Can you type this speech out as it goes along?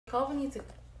COVID needs to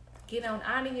get on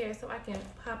out of here so I can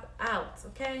pop out,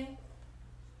 okay?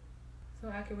 So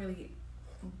I can really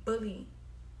bully.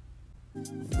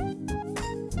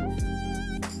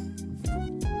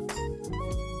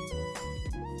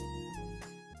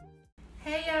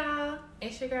 Hey y'all,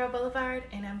 it's your girl Boulevard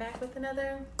and I'm back with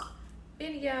another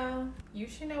video. You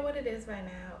should know what it is by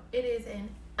now. It is an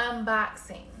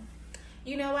unboxing.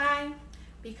 You know why?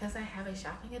 Because I have a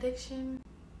shopping addiction.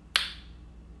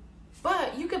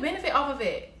 But you could benefit off of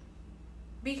it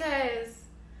because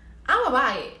I'm gonna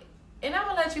buy it and I'm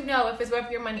gonna let you know if it's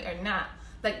worth your money or not.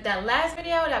 Like that last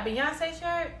video, that Beyonce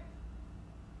shirt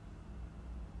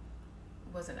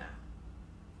was enough.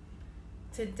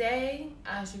 Today,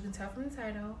 as you can tell from the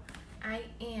title, I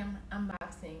am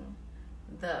unboxing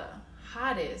the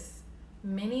hottest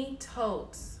mini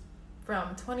totes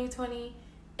from 2020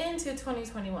 into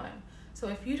 2021. So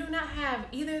if you do not have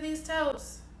either of these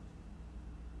totes,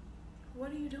 what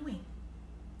are you doing?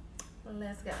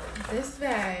 Let's go. This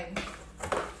bag.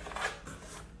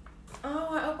 Oh,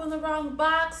 I opened the wrong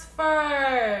box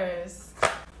first.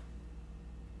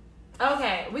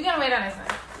 Okay, we're gonna wait on this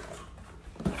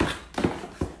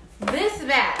one. This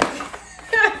bag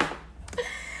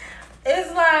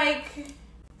is like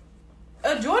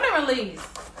a Jordan release.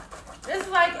 It's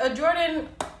like a Jordan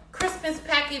Christmas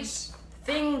package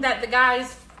thing that the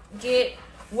guys get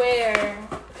where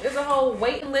there's a whole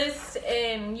waiting list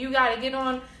and you gotta get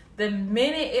on the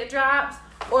minute it drops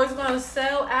or it's gonna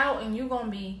sell out and you're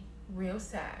gonna be real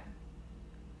sad.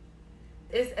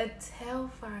 It's a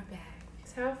Telfar bag.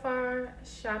 Telfar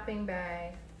shopping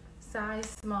bag, size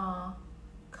small,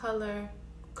 color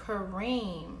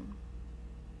cream.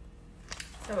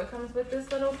 So it comes with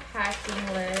this little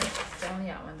packing list. I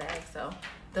only got one bag, so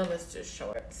the list is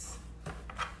short.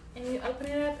 And you open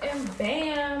it up and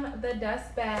bam, the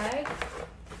dust bag.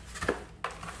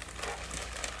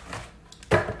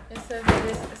 It says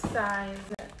this size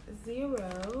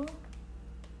 0.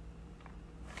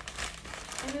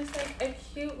 And it's like a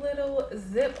cute little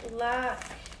Ziploc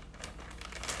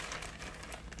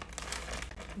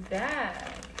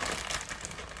bag.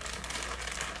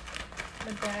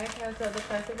 The bag has, the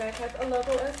plastic bag has a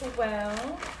logo as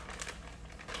well.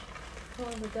 Pull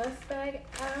the dust bag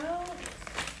out.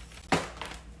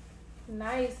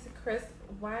 Nice crisp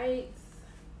white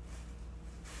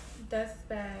dust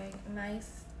bag.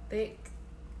 Nice thick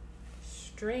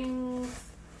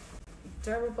strings.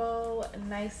 Durable,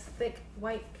 nice thick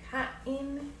white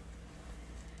cotton.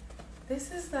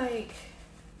 This is like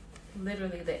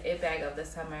literally the it bag of the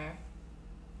summer,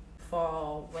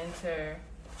 fall, winter,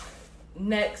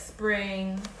 next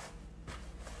spring.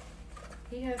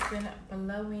 He has been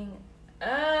blowing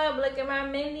up. Look at my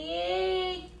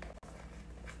mini.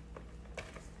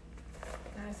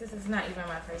 Guys, this is not even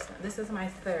my first one. This is my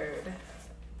third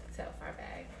Telfar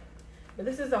bag. But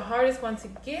this is the hardest one to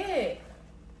get.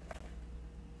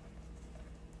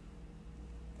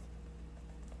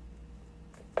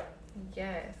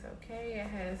 Yes, okay, it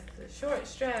has the short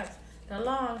straps, the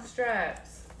long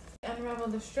straps. Unravel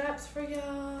the straps for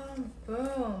y'all.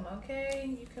 Boom, okay?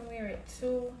 You can wear it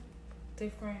 2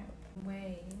 different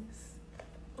ways.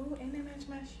 Oh, and it matched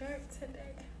my shirt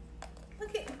today.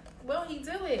 Look at, won't he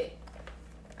do it?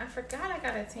 I forgot I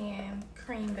got a tan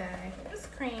cream bag. It's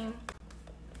cream.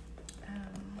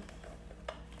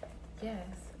 Yes,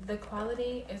 the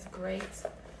quality is great.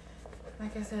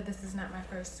 Like I said, this is not my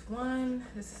first one.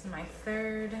 This is my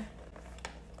third.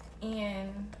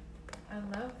 And I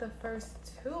love the first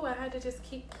 2. I had to just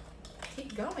keep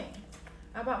going.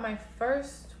 I bought my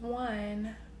first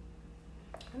one.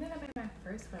 When did I buy my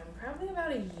first one? Probably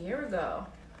about a year ago.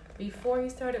 Before he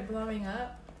started blowing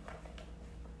up.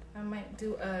 I might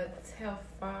do a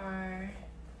Telfar.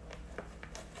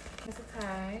 There's a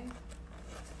tag.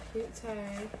 Cute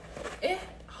tag. It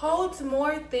holds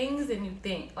more things than you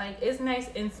think. Like, it's nice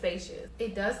and spacious.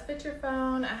 It does fit your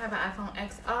phone. I have an iPhone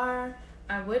XR.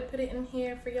 I would put it in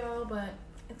here for y'all, but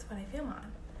it's what I feel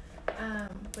on.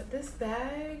 But this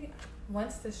bag,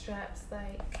 once the straps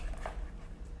like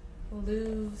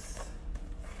lose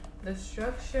the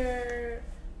structure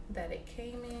that it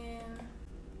came in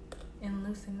and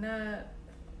loosen up,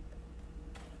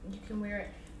 you can wear it.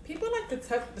 People like to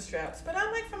tuck the straps, but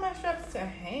I like for my straps to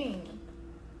hang.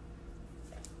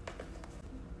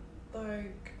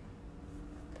 Like,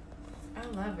 I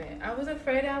love it. I was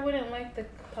afraid I wouldn't like the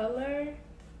color,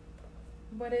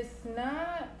 but it's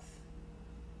not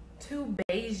too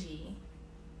beigey.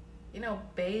 You know,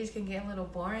 beige can get a little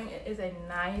boring. It is a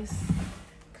nice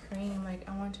cream. Like,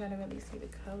 I want y'all to really see the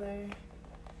color,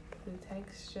 the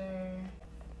texture,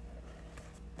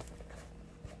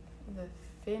 the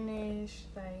finish.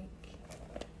 Like,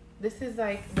 This is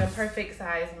like the perfect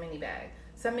size mini bag.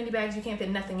 Some mini bags you can't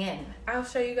fit nothing in. I'll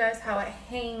show you guys how it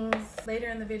hangs later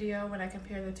in the video when I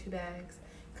compare the two bags,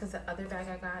 because the other bag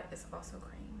I got is also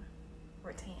cream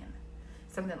or tan,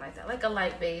 something like that, like a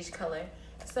light beige color.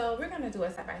 So we're gonna do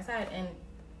a side by side, and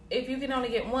if you can only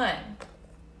get one,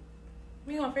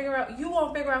 you won't figure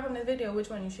out from this video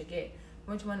which one you should get,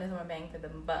 which one is more bang for the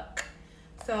buck.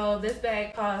 So this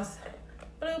bag costs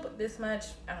this much.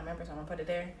 I don't remember, so I'm gonna put it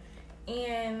there.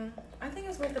 And I think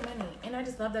it's worth the money. And I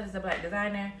just love that it's a black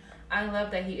designer. I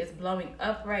love that he is blowing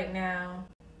up right now.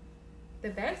 The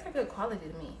bags are good quality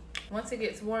to me. Once it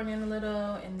gets worn in a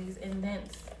little and these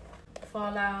indents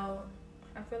fall out,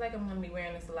 I feel like I'm gonna be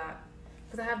wearing this a lot,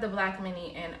 because I have the black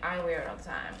mini and I wear it all the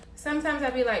time. Sometimes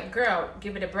I'd be like, girl,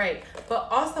 give it a break. But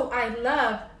also I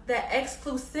love the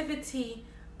exclusivity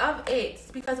of it,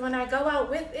 because when I go out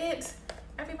with it,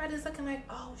 everybody's looking like,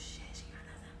 oh shit, she got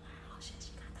that. Oh shit, she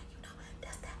got that. You know,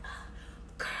 that's that.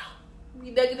 Girl,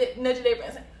 we nudge their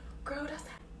friends. Girl, that's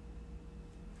that.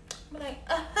 I'm like,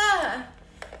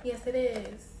 yes, it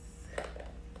is.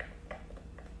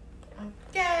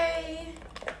 Okay.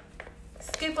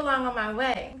 Skip along on my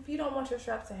way. If you don't want your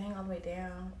straps to hang all the way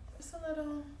down, just a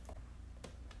little,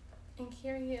 and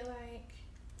carry it like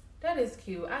that. Is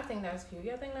cute. I think that's cute.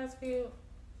 Y'all think that's cute?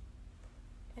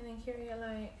 And then carry it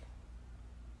like,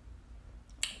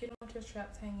 if you don't want your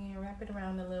straps hanging, wrap it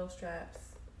around the little straps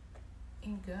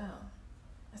and go.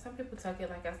 And some people tuck it,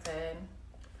 like I said.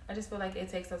 I just feel like it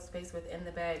takes up space within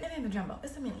the bag. It ain't a jumbo,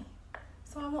 it's a mini.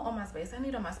 So I want all my space. I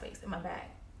need all my space in my bag,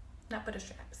 not for the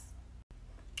straps.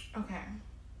 Okay.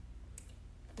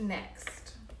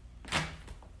 Next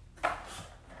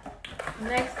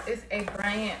is a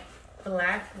Bryant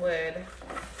Blackwood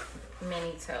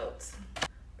mini tote.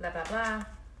 Blah, blah, blah.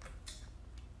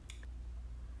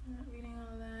 I'm not reading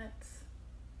all that.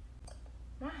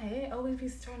 My head always be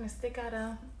starting to stick out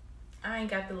of. I ain't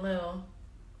got the little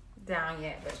down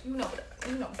yet, but you know what's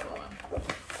going on.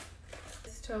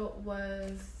 This tote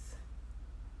was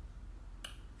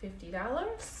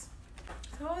 $50.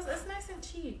 So it's nice and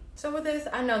cheap. So with this,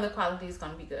 I know the quality is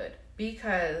gonna be good,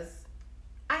 because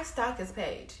I stalk his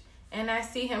page and I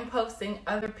see him posting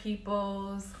other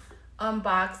people's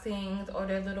unboxings or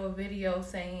their little videos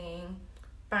saying,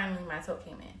 finally my tote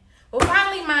came in. Well,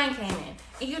 finally mine came in.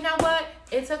 And you know what?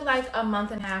 It took like a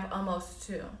month and a half, almost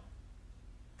 2.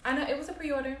 I know it was a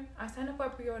pre-order. I signed up for a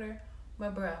pre-order,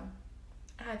 but bro,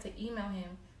 I had to email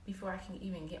him before I can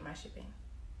even get my shipping.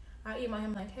 I email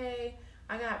him like, hey,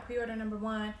 I got pre-order number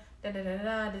 1,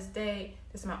 this date,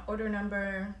 this is my order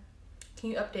number. Can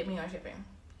you update me on shipping?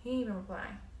 He didn't even reply.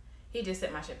 He just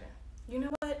sent my shipping. You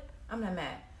know what? I'm not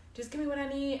mad. Just give me what I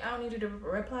need. I don't need you to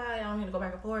reply. I don't need to go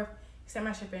back and forth. He sent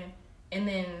my shipping. And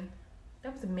then,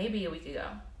 that was maybe a week ago.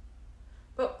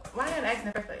 But why didn't I ask in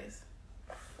the first place?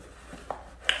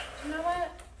 You know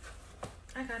what?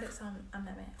 I got it, so I'm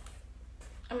not mad.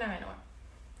 I'm not mad no more.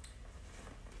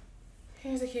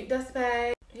 Here's a cute dust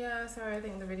bag. Yeah, sorry, I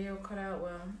think the video cut out.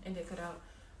 Well, it did cut out.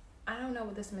 I don't know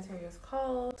what this material is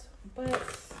called, but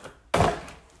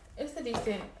it's a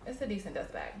decent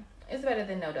dust bag. It's better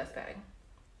than no dust bag.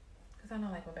 Because I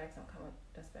know like my bags don't come with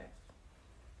dust bags.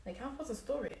 Like, how am I supposed to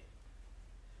store it?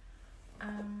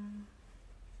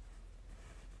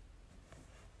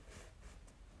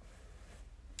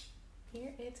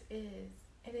 Here it is.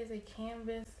 It is a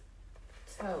canvas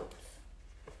tote.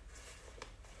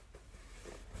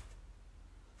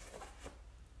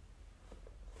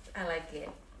 I like it.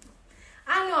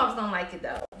 I knew I was gonna like it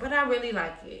though, but I really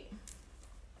like it.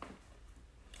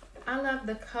 I love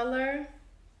the color.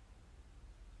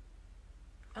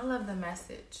 I love the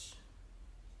message.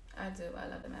 I do. I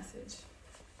love the message.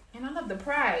 And I love the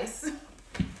price.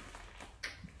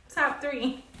 Top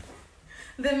 3.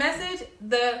 The message,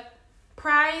 the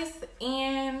price,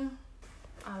 and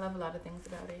I love a lot of things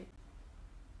about it.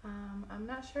 I'm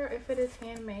not sure if it is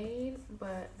handmade,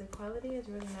 but the quality is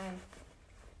really nice.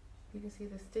 You can see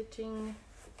the stitching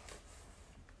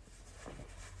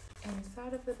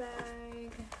inside of the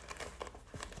bag.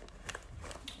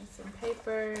 It's some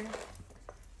paper.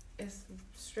 It's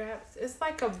straps. It's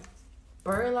like a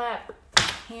burlap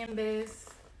canvas.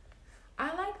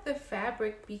 I like the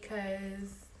fabric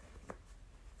because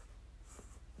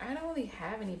I don't really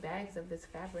have any bags of this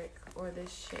fabric or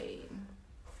this shade.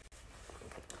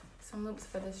 Some loops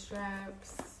for the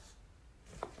straps.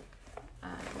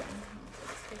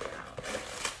 Let's take it out.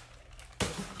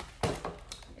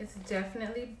 It's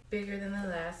definitely bigger than the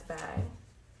last bag.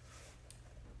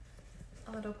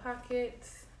 A little pocket,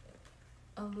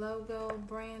 a logo,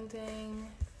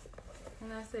 branding,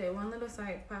 and that's it. One little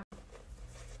side pocket.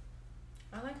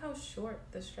 I like how short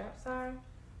the straps are.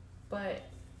 but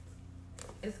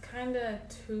it's kind of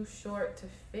too short to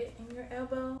fit in your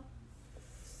elbow.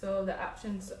 So the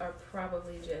options are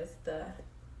probably just the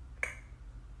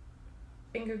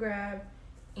finger grab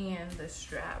and the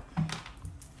strap.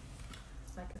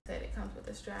 Like I said, it comes with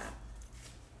a strap.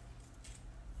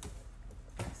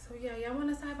 So yeah, y'all want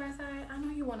a side by side? I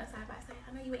know you want a side by side.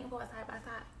 I know you waiting for a side by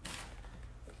side.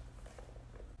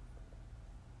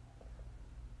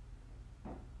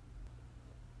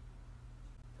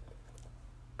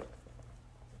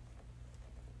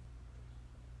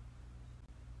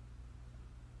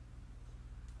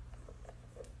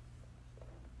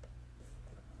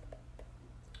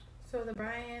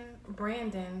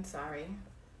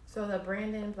 So the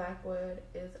Brandon Blackwood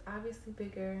is obviously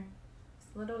bigger.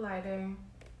 It's a little lighter.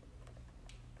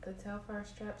 The Telfar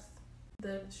straps,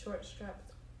 the short straps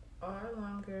are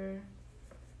longer.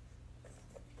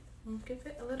 You can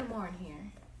fit a little more in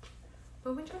here.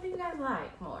 But which one do you guys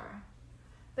like more?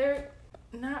 They're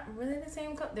not really the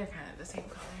same color. They're kind of the same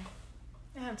color.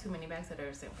 I have too many bags that are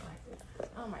the same color.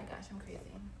 Oh my gosh, I'm crazy.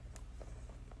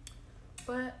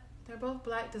 But they're both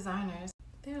black designers.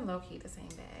 They're low-key the same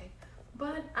bag.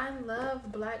 But I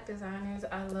love black designers.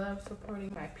 I love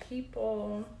supporting my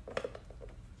people.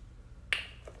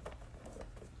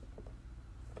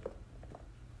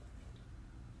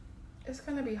 It's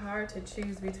gonna be hard to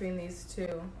choose between these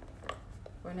two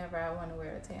whenever I want to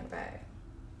wear a tan bag.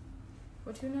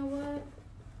 But you know what?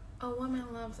 A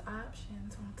woman loves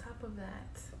options on top of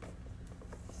that.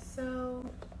 So,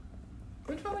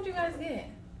 which one would you guys get?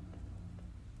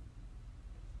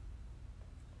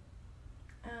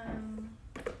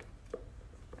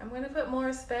 I'm gonna put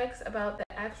more specs about the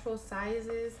actual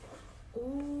sizes.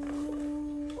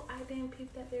 Ooh, I didn't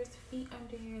peep that there's feet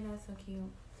under here. That's so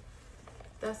cute.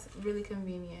 That's really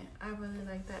convenient. I really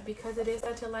like that because it is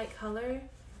such a light color.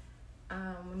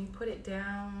 When you put it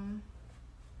down,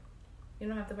 you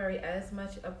don't have to worry as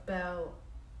much about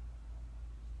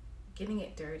getting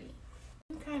it dirty.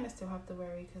 You kind of still have to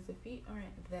worry because the feet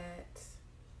aren't that,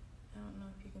 I don't know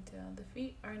if you can tell, the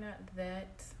feet are not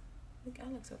that, look, I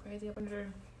look so crazy up under,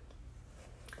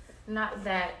 not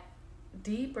that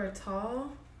deep or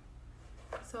tall.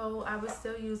 So I would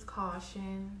still use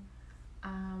caution.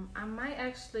 I might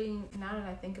actually, now that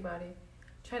I think about it,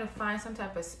 try to find some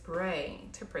type of spray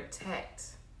to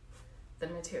protect the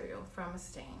material from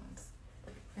stains.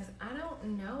 Because I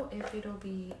don't know if it'll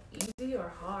be easy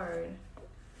or hard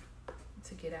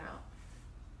to get out.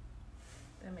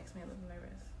 That makes me a little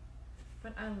nervous.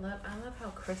 But I love how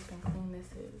crisp and clean this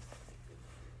is.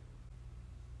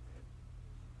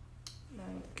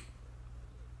 Like,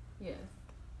 yes,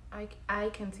 I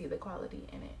can see the quality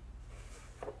in it.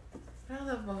 I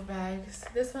love both bags.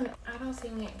 This one, I don't see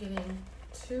it getting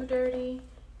too dirty,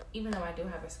 even though I do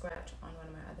have a scratch on one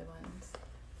of my other ones.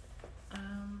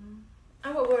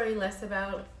 I would worry less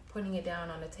about putting it down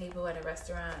on a table at a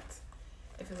restaurant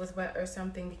if it was wet or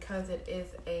something because it is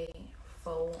a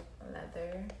faux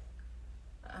leather.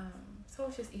 So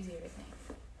it's just easier to clean.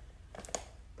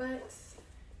 But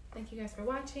thank you guys for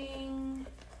watching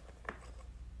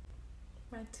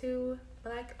my 2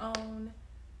 black owned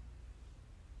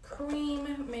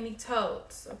cream mini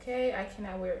totes. Okay, I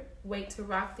cannot wait to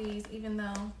rock these, even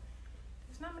though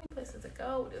there's not many places to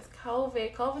go with this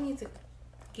COVID. COVID needs to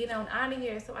get on out of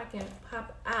here so I can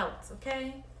pop out,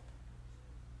 okay?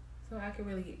 So I can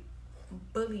really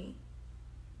bully.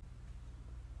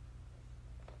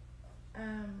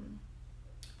 And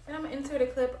I'm gonna insert a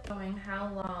clip showing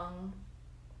how long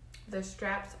the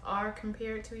straps are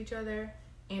compared to each other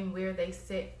and where they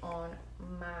sit on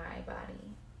my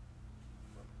body.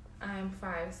 I'm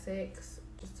 5'6",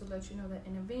 just to let you know that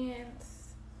in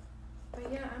advance. But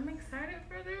yeah, I'm excited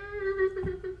for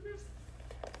this.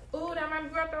 Ooh, that might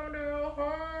be right on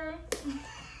there.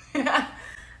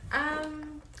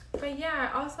 But yeah,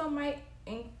 I also might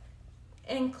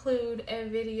include a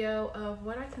video of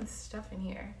what I can stuff in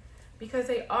here because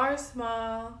they are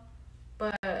small,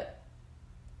 but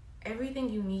everything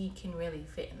you need can really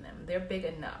fit in them. They're big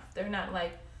enough. They're not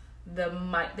like they're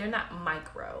not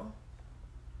micro.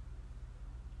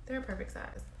 They're a perfect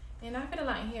size. And I fit a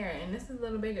lot in here, and this is a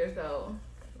little bigger, so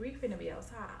we finna be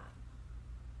outside.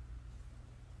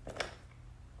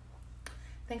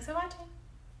 Thanks for watching.